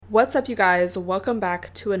What's up, you guys? Welcome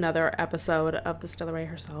back to another episode of the Stella Ray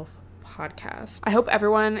Herself podcast. I hope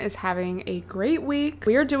everyone is having a great week.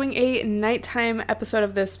 We are doing a nighttime episode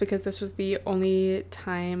of this because this was the only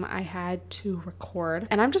time I had to record.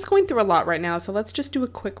 And I'm just going through a lot right now, so let's just do a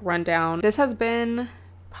quick rundown. This has been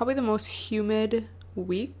probably the most humid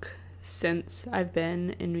week since I've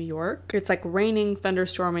been in New York. It's like raining,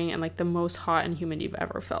 thunderstorming, and like the most hot and humid you've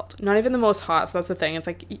ever felt. Not even the most hot, so that's the thing. It's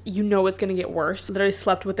like, you know it's gonna get worse. Literally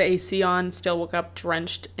slept with the AC on, still woke up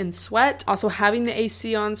drenched in sweat. Also, having the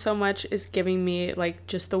AC on so much is giving me like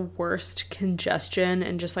just the worst congestion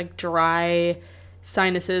and just like dry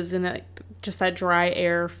sinuses and like just that dry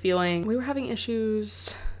air feeling. We were having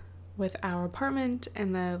issues with our apartment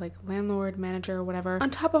and the like landlord, manager, whatever. On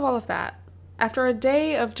top of all of that, after a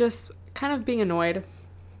day of just kind of being annoyed,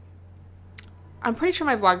 I'm pretty sure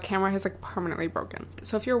my vlog camera has like permanently broken.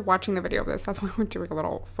 So if you're watching the video of this, that's why we're doing a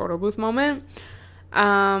little photo booth moment.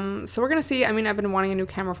 So we're gonna see. I mean, I've been wanting a new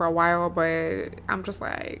camera for a while, but I'm just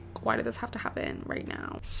like, why did this have to happen right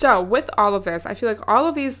now? So with all of this, I feel like all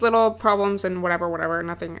of these little problems and whatever,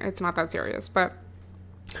 nothing, it's not that serious, but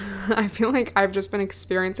I feel like I've just been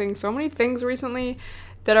experiencing so many things recently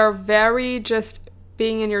that are very just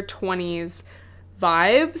being in your 20s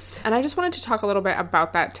vibes, and I just wanted to talk a little bit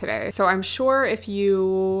about that today. So I'm sure if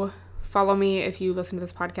you follow me, if you listen to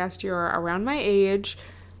this podcast, you're around my age,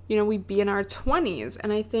 you know, we'd be in our 20s,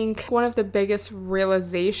 and I think one of the biggest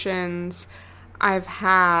realizations I've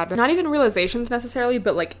had, not even realizations necessarily,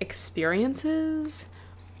 but like experiences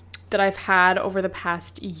that I've had over the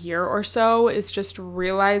past year or so is just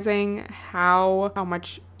realizing how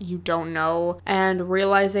much you don't know and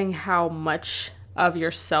realizing how much of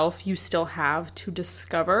yourself you still have to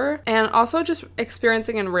discover, and also just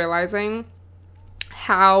experiencing and realizing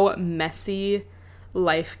how messy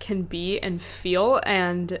life can be and feel,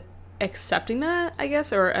 and accepting that, I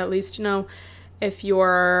guess, or at least, you know, if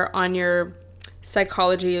you're on your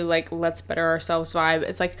psychology, like, let's better ourselves vibe,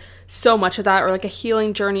 it's like so much of that, or like a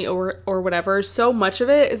healing journey or whatever, so much of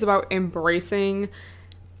it is about embracing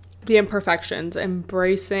the imperfections,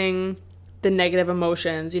 embracing the negative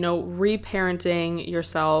emotions, you know, reparenting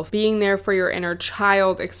yourself, being there for your inner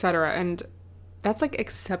child, etc. And that's like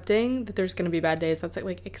accepting that there's going to be bad days. That's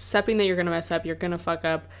like accepting that you're going to mess up, you're going to fuck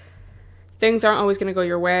up. Things aren't always going to go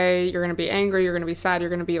your way. You're going to be angry, you're going to be sad, you're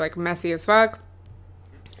going to be like messy as fuck.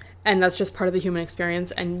 And that's just part of the human experience,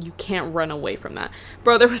 and you can't run away from that.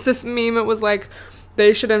 Bro, there was this meme, it was like,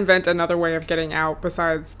 they should invent another way of getting out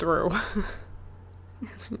besides through.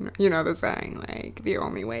 You know the saying, like, the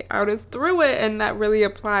only way out is through it, and that really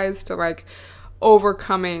applies to like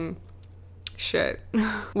overcoming shit,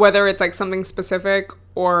 whether it's like something specific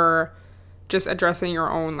or just addressing your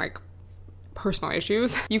own like personal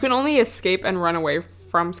issues. You can only escape and run away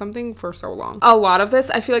from something for so long. A lot of this,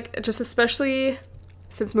 I feel like, just especially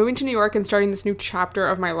since moving to New York and starting this new chapter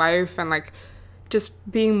of my life, and like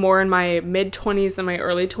just being more in my mid-20s than my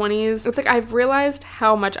early 20s, it's like I've realized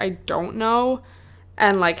how much I don't know,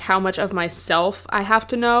 and like how much of myself I have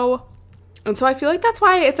to know. And so I feel like that's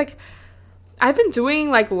why it's like I've been doing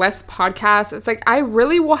like less podcasts. It's like I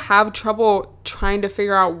really will have trouble trying to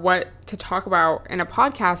figure out what to talk about in a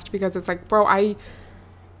podcast, because it's like, bro, I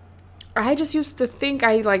just used to think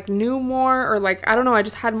I like knew more, or like, I don't know, I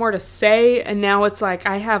just had more to say, and now it's like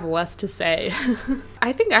I have less to say.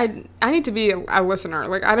 I think I need to be a listener.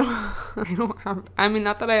 Like I don't have, I mean,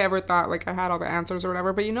 not that I ever thought like I had all the answers or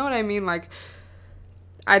whatever, but you know what I mean? Like,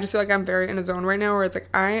 I just feel like I'm very in a zone right now where it's like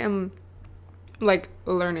I am like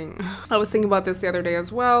learning. I was thinking about this the other day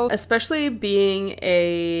as well, especially being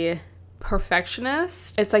a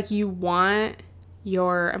perfectionist. It's like you want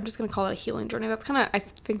your, I'm just gonna call it a healing journey. That's kind of, I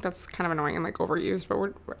think that's kind of annoying and like overused, but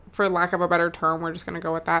we're, for lack of a better term, we're just gonna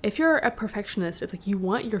go with that. If you're a perfectionist, it's like you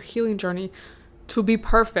want your healing journey to be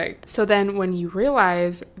perfect. So then when you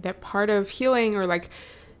realize that part of healing, or like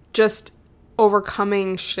just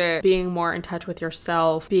overcoming shit, being more in touch with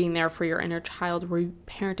yourself, being there for your inner child,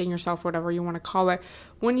 reparenting yourself, whatever you want to call it,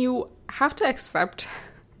 when you have to accept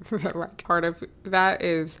that like part of that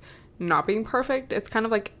is not being perfect, it's kind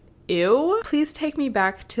of like, ew. Please take me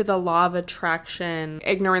back to the law of attraction.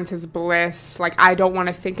 Ignorance is bliss. Like, I don't want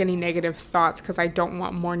to think any negative thoughts because I don't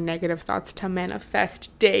want more negative thoughts to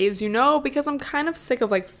manifest days, you know, because I'm kind of sick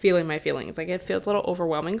of like feeling my feelings. Like, it feels a little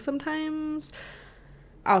overwhelming sometimes.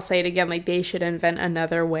 I'll say it again, like, they should invent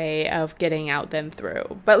another way of getting out than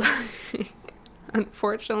through. But like,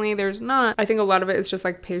 unfortunately, there's not. I think a lot of it is just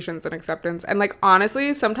like patience and acceptance. And like,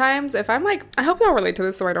 honestly, sometimes if I'm like, I hope y'all relate to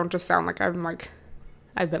this so I don't just sound like I've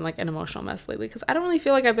been like an emotional mess lately, because I don't really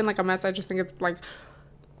feel like I've been like a mess. I just think it's like,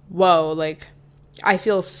 whoa, like I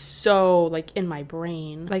feel so like in my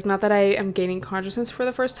brain. Like, not that I am gaining consciousness for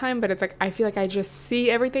the first time, but it's like I feel like I just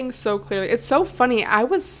see everything so clearly. It's so funny. I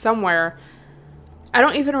was somewhere, I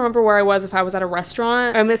don't even remember where I was, if I was at a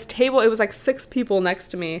restaurant, and this table, it was like 6 people next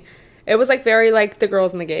to me. It was like very like the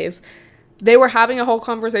girls and the gays. They were having a whole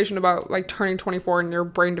conversation about like turning 24 and your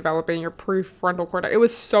brain developing, your prefrontal cortex. It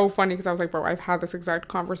was so funny because I was like, bro, I've had this exact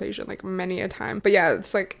conversation like many a time. But yeah,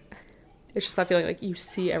 it's like, it's just that feeling like you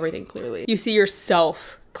see everything clearly. You see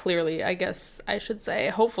yourself clearly, I guess I should say.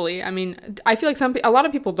 Hopefully. I mean, I feel like a lot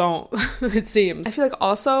of people don't, it seems. I feel like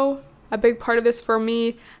also a big part of this for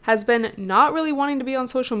me has been not really wanting to be on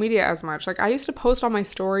social media as much. Like, I used to post on my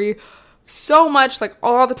story so much, like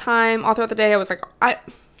all the time, all throughout the day. I was like,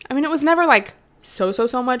 I mean, it was never like so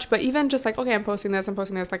much, but even just like, okay, I'm posting this,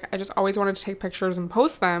 like I just always wanted to take pictures and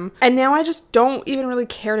post them. And now I just don't even really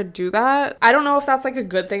care to do that. I don't know if that's like a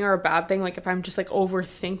good thing or a bad thing. Like, if I'm just like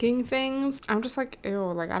overthinking things, I'm just like,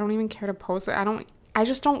 ew, like I don't even care to post it. I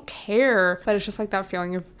just don't care. But it's just like that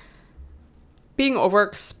feeling of being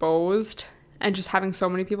overexposed and just having so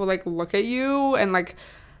many people like look at you, and like,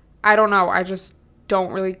 I don't know, I just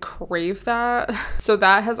don't really crave that. So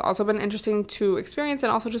that has also been interesting to experience,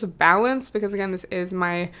 and also just balance, because again, this is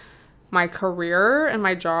my career and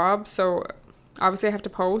my job, so obviously I have to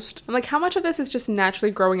post. And like, how much of this is just naturally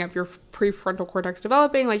growing up, your prefrontal cortex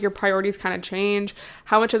developing, like your priorities kind of change?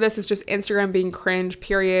 How much of this is just Instagram being cringe,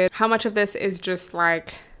 period? How much of this is just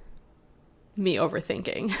like me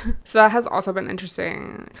overthinking? So that has also been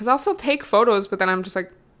interesting, because I'll still take photos, but then I'm just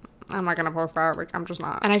like, I'm not gonna post that. Like, I'm just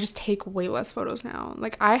not. And I just take way less photos now.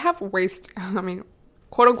 Like, I have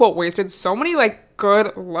quote unquote wasted so many like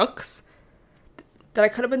good looks that I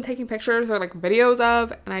could have been taking pictures or like videos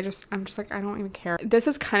of, and I'm just like, I don't even care. This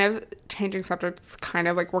is kind of changing subjects, kind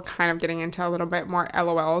of like we're kind of getting into a little bit more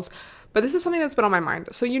LOLs, but this is something that's been on my mind.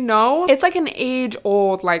 So, it's like an age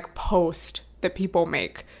old like post that people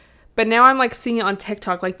make, but now I'm like seeing it on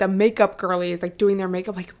TikTok, like the makeup girlies like doing their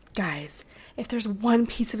makeup, like, guys, if there's one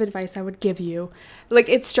piece of advice I would give you, like,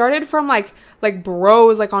 it started from like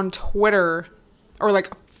bros like on Twitter or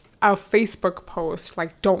like a Facebook post,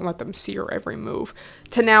 like, don't let them see your every move,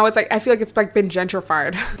 to now it's like, I feel like it's like been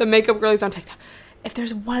gentrified. The makeup girlies on TikTok, if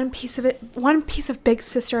there's one piece of big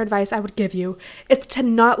sister advice I would give you, it's to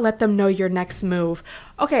not let them know your next move.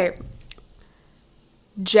 Okay,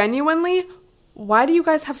 genuinely, why do you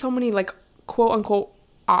guys have so many like quote unquote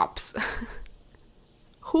ops?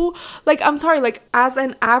 Who, like, I'm sorry, like, as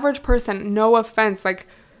an average person, no offense, like,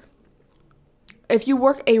 if you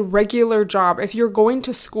work a regular job, if you're going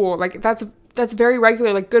to school, like, that's very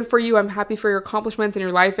regular, like, good for you. I'm happy for your accomplishments in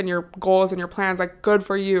your life and your goals and your plans, like, good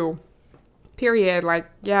for you, period, like,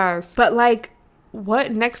 yes. But like,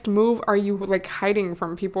 what next move are you like hiding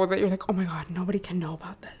from people that you're like, oh my god, nobody can know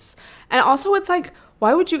about this? And also, it's like,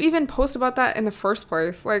 why would you even post about that in the first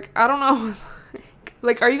place? Like, I don't know.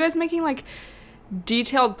 Like, are you guys making like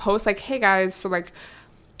detailed posts like, hey guys, so like,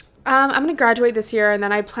 I'm gonna graduate this year, and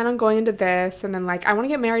then I plan on going into this, and then like, I want to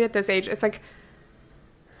get married at this age? It's like,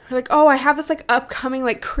 oh, I have this like upcoming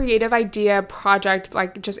like creative idea project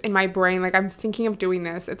like just in my brain, like I'm thinking of doing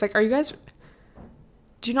this. It's like,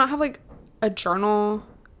 do you not have like a journal?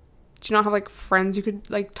 Do you not have like friends you could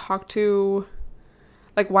like talk to?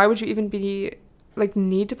 Like, why would you even be like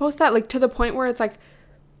need to post that? Like, to the point where it's like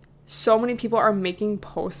so many people are making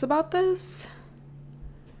posts about this.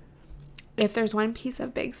 If there's one piece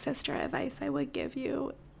of big sister advice I would give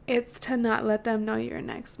you, it's to not let them know your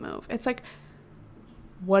next move. It's like,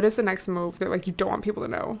 what is the next move that like you don't want people to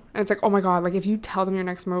know? And it's like, oh my god, like if you tell them your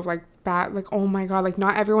next move, like bad, like, oh my god, like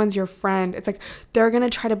not everyone's your friend. It's like, they're gonna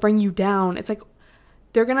try to bring you down. It's like,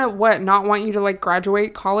 they're gonna not want you to like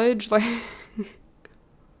graduate college? Like,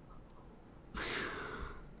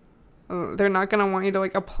 they're not gonna want you to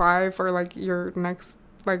like apply for like your next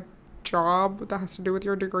like job that has to do with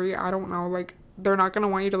your degree. I don't know, like, they're not gonna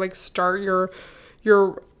want you to like start your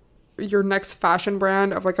next fashion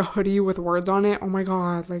brand of like a hoodie with words on it. Oh my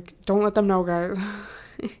god, like, don't let them know, guys.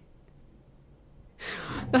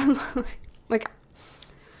 That's like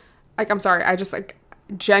I'm sorry, I just like,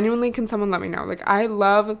 genuinely, can someone let me know? Like, I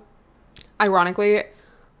love, ironically,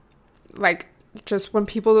 like, just when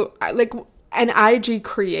people like an IG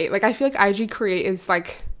create, like, I feel like IG create is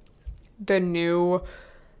like the new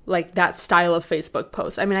like that style of Facebook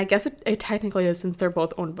post. I mean, I guess it technically is, since they're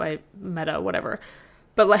both owned by Meta, whatever.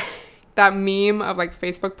 But like that meme of like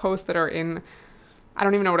Facebook posts that are in, I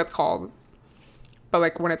don't even know what it's called, but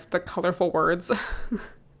like when it's the colorful words,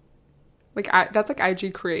 like that's like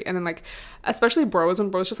IG create. And then like, especially bros, when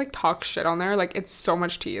bros just like talk shit on there, like it's so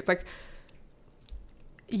much tea. It's like,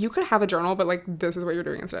 you could have a journal, but like this is what you're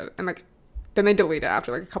doing instead. And like, then they delete it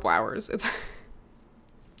after like a couple hours.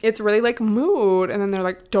 It's really like mood, and then they're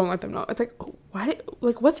like, don't let them know. It's like, why?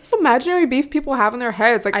 Like, what's this imaginary beef people have in their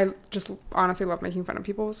heads? Like, I just honestly love making fun of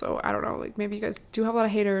people, so I don't know, like, maybe you guys do have a lot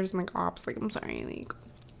of haters and like ops. Like, I'm sorry, like,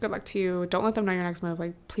 good luck to you. Don't let them know your next move.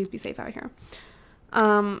 Like, please be safe out here.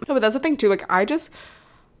 No, but that's the thing too. Like, I just,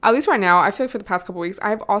 at least right now, I feel like for the past couple weeks,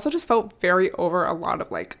 I've also just felt very over a lot of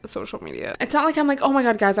like social media. It's not like I'm like, oh my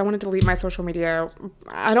god, guys, I want to delete my social media.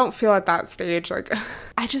 I don't feel at that stage. Like,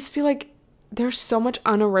 I just feel like there's so much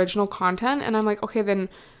unoriginal content, and I'm like, okay, then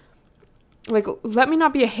like, let me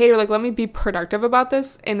not be a hater. Like, let me be productive about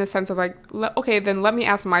this in the sense of like, okay, then let me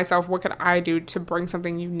ask myself, what could I do to bring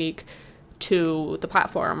something unique to the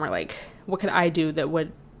platform, or like, what could I do that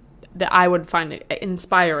I would find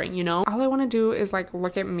inspiring, you know? All I want to do is like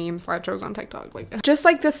look at meme slideshows on TikTok, like just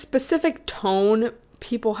like the specific tone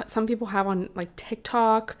some people have on like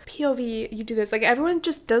TikTok, POV, you do this, like everyone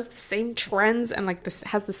just does the same trends and like this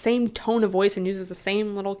has the same tone of voice and uses the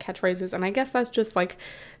same little catchphrases. And I guess that's just like,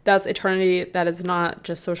 that's eternity. That is not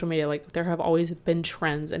just social media. Like, there have always been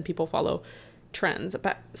trends and people follow trends,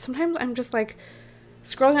 but sometimes I'm just like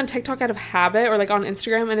scrolling on TikTok out of habit, or like on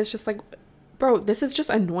Instagram, and it's just like, bro, this is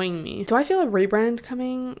just annoying me. Do I feel a rebrand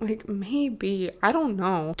coming? Like, maybe. I don't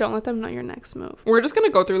know. Don't let them know your next move. We're just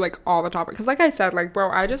gonna go through like all the topics, because like I said, like,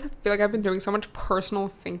 bro, I just feel like I've been doing so much personal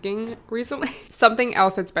thinking recently. Something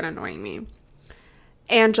else that's been annoying me,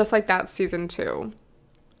 and just like that season 2,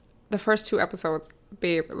 the first 2 episodes,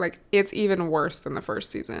 babe, like, it's even worse than the first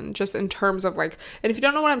season, just in terms of like, and if you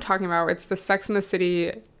don't know what I'm talking about, it's the Sex and the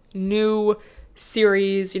City new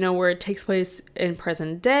series, you know, where it takes place in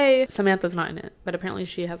present day. Samantha's not in it, but apparently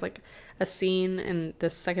she has like a scene in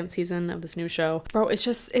this second season of this new show. Bro,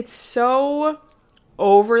 it's so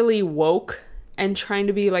overly woke and trying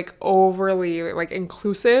to be like overly like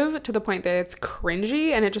inclusive to the point that it's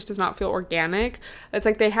cringy, and it just does not feel organic. It's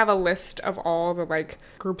like they have a list of all the like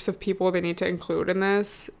groups of people they need to include in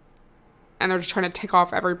this, and they're just trying to tick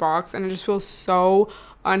off every box, and it just feels so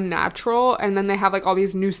unnatural. And then they have like all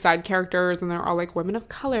these new side characters, and they're all like women of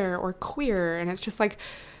color or queer, and it's just like,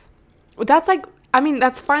 that's like, I mean,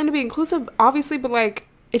 that's fine to be inclusive, obviously, but like,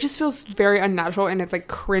 it just feels very unnatural, and it's like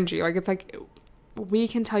cringy. Like, it's like, we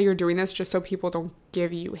can tell you're doing this just so people don't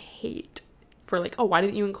give you hate for like, oh, why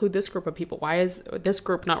didn't you include this group of people? Why is this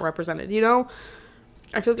group not represented? You know,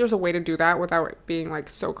 I feel like there's a way to do that without it being like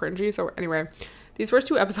so cringy. So anyway, these first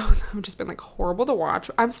 2 episodes have just been like horrible to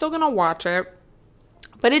watch. I'm still gonna watch it,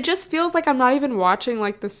 but it just feels like I'm not even watching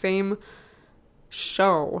like the same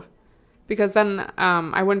show, because then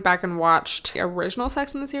I went back and watched the original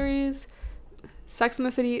Sex and the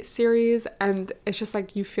City series, and it's just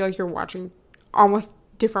like, you feel like you're watching almost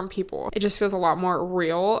different people. It just feels a lot more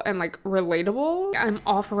real and like relatable. I'm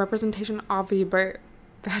all for representation, obviously, but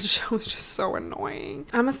that show is just so annoying.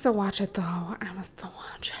 I'm gonna still watch it though.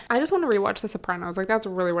 I just want to rewatch The Sopranos. Like, that's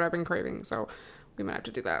really what I've been craving, so we might have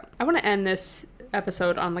to do that. I want to end this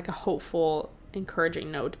episode on like a hopeful, encouraging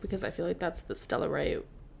note, because I feel like that's the Stella Rae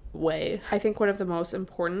way. I think one of the most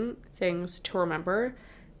important things to remember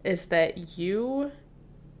is that you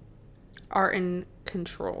are in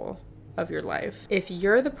control of your life. If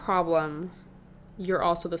you're the problem, you're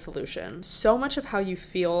also the solution. So much of how you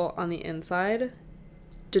feel on the inside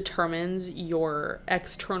determines your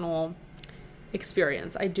external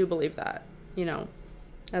experience. I do believe that, you know,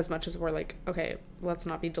 as much as we're like, okay, let's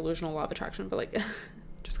not be delusional, law of attraction, but like,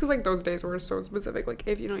 just because like those days were so specific, like,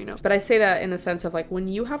 if you know, you know. But I say that in the sense of like, when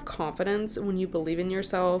you have confidence, when you believe in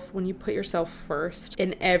yourself, when you put yourself first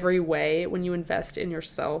in every way, when you invest in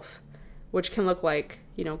yourself, which can look like,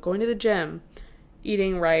 you know, going to the gym,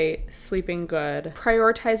 eating right, sleeping good,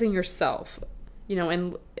 prioritizing yourself, you know,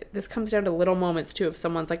 and this comes down to little moments too. If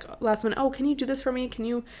someone's like last minute, oh, can you do this for me? Can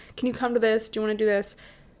you come to this? Do you want to do this?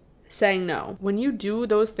 Saying no. When you do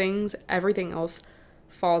those things, everything else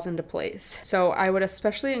falls into place. So I would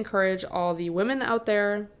especially encourage all the women out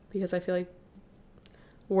there, because I feel like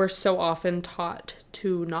we're so often taught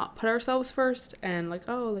to not put ourselves first, and like,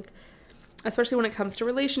 oh, like, especially when it comes to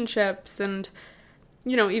relationships and,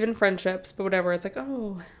 you know, even friendships, but whatever, it's like,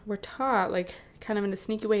 oh, we're taught like kind of in a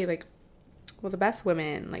sneaky way, like, well, the best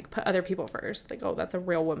women like put other people first, like, oh, that's a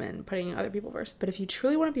real woman, putting other people first. But if you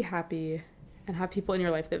truly want to be happy and have people in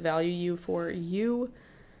your life that value you for you,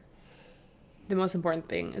 the most important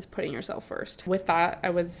thing is putting yourself first. With that, I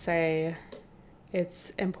would say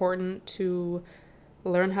it's important to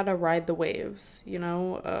learn how to ride the waves, you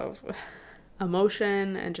know, of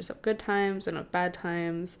emotion and just of good times and of bad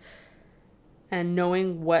times, and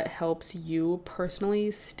knowing what helps you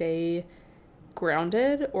personally stay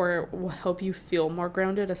grounded, or will help you feel more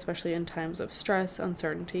grounded, especially in times of stress,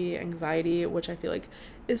 uncertainty, anxiety, which I feel like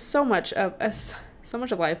is so much of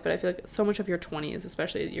life, but I feel like so much of your 20s,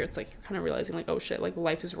 especially it's like you're kind of realizing like, oh shit, like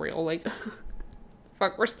life is real, like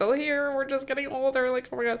fuck, we're still here, we're just getting older, like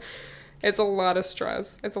oh my god. It's a lot of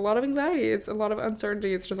stress, it's a lot of anxiety, it's a lot of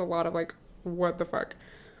uncertainty, it's just a lot of like, what the fuck,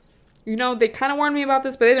 you know. They kind of warned me about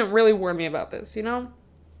this, but they didn't really warn me about this, you know.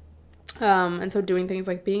 And so doing things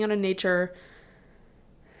like being out in nature,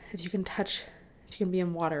 if you can be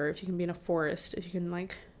in water, if you can be in a forest, if you can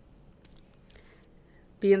like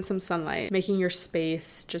be in some sunlight, making your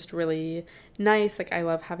space just really nice. Like I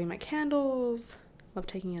love having my candles, love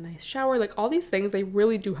taking a nice shower, like all these things, they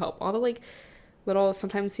really do help. All the like little,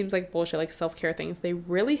 sometimes seems like bullshit, like self-care things, they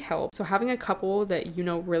really help. So having a couple that you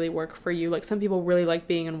know really work for you, like some people really like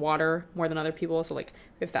being in water more than other people, so like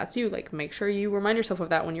if that's you, like make sure you remind yourself of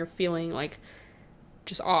that when you're feeling like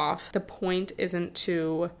just off. The point isn't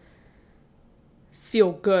to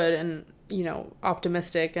feel good and, you know,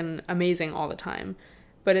 optimistic and amazing all the time,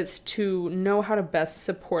 but it's to know how to best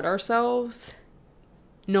support ourselves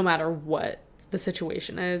no matter what the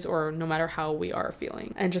situation is, or no matter how we are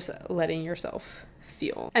feeling, and just letting yourself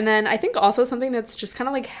feel. And then I think also something that's just kind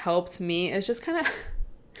of like helped me is just kind of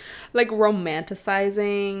like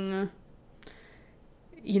romanticizing,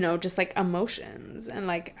 you know, just like emotions. And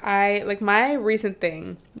like my recent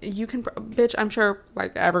thing, you can, bitch, I'm sure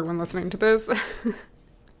like everyone listening to this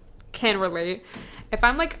can relate. If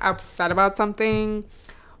I'm like upset about something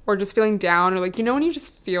or just feeling down, or like, you know, when you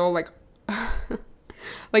just feel like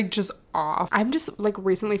like just off, I'm just like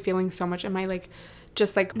recently feeling so much in my like,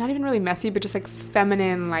 just like not even really messy, but just like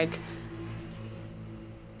feminine, like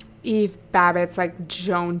Eve Babbitt's, like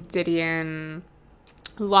Joan Didion,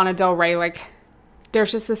 Lana Del Rey, like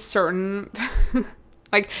there's just this certain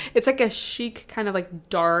like it's like a chic kind of like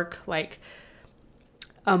dark, like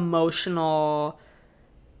emotional,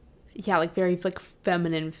 yeah, like very like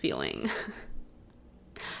feminine feeling.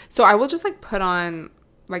 So I will just like put on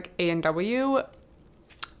like A&W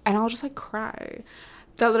and I'll just like cry.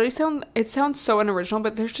 That literally sounds so unoriginal,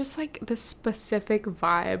 but there's just like this specific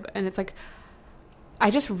vibe, and it's like I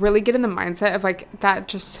just really get in the mindset of like that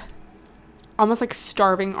just almost like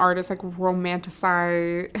starving artist, like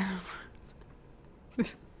romanticize.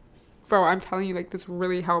 Bro, I'm telling you, like this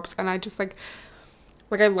really helps. And I just like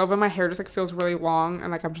I love when my hair just like feels really long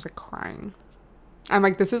and like I'm just like crying. I'm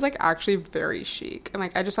like, this is like actually very chic, and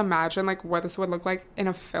like I just imagine like what this would look like in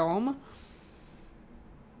a film.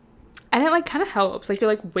 And it like kind of helps. Like you're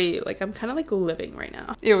like, wait, like I'm kind of like living right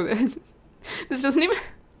now. Ew. This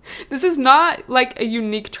is not like a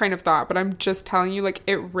unique train of thought, but I'm just telling you, like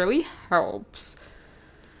it really helps.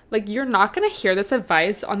 Like you're not gonna hear this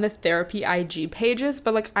advice on the therapy IG pages,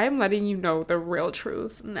 but like I'm letting you know the real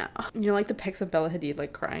truth now. You know, like the pics of Bella Hadid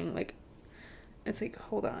like crying, like it's like,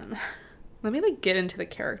 hold on, let me like get into the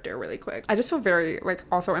character really quick. I just feel very like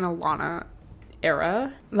also in a Lana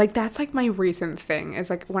era. Like that's like my recent thing is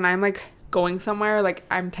like when I'm like going somewhere, like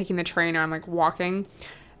I'm taking the train or I'm like walking,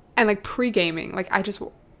 and like pre-gaming, like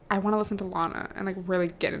I want to listen to Lana and like really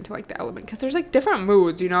get into like the element, because there's like different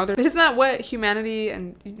moods, you know. Isn't that what humanity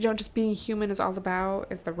and, you know, just being human is all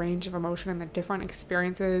about, is the range of emotion and the different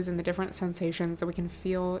experiences and the different sensations that we can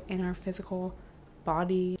feel in our physical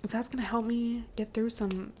body. If that's gonna help me get through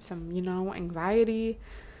some you know, anxiety,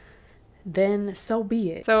 then so be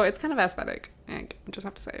it. So it's kind of aesthetic. I just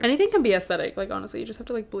have to say, anything can be aesthetic. Like honestly, you just have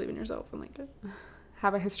to like believe in yourself and like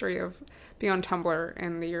have a history of being on Tumblr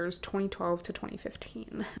in the years 2012 to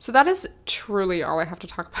 2015. So that is truly all I have to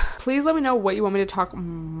talk about. Please let me know what you want me to talk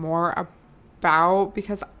more about,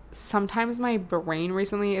 because sometimes my brain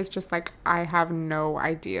recently is just like I have no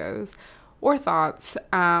ideas or thoughts.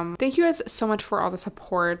 Thank you guys so much for all the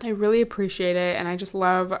support. I really appreciate it, and I just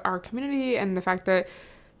love our community and the fact that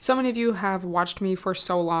so many of you have watched me for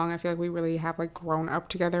so long. I feel like we really have like grown up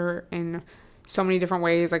together in so many different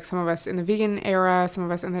ways, like some of us in the vegan era, some of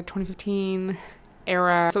us in the 2015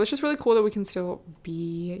 era. So it's just really cool that we can still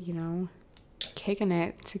be, you know, kicking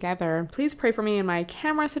it together. Please pray for me in my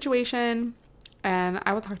camera situation, and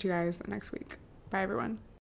I will talk to you guys next week. Bye everyone.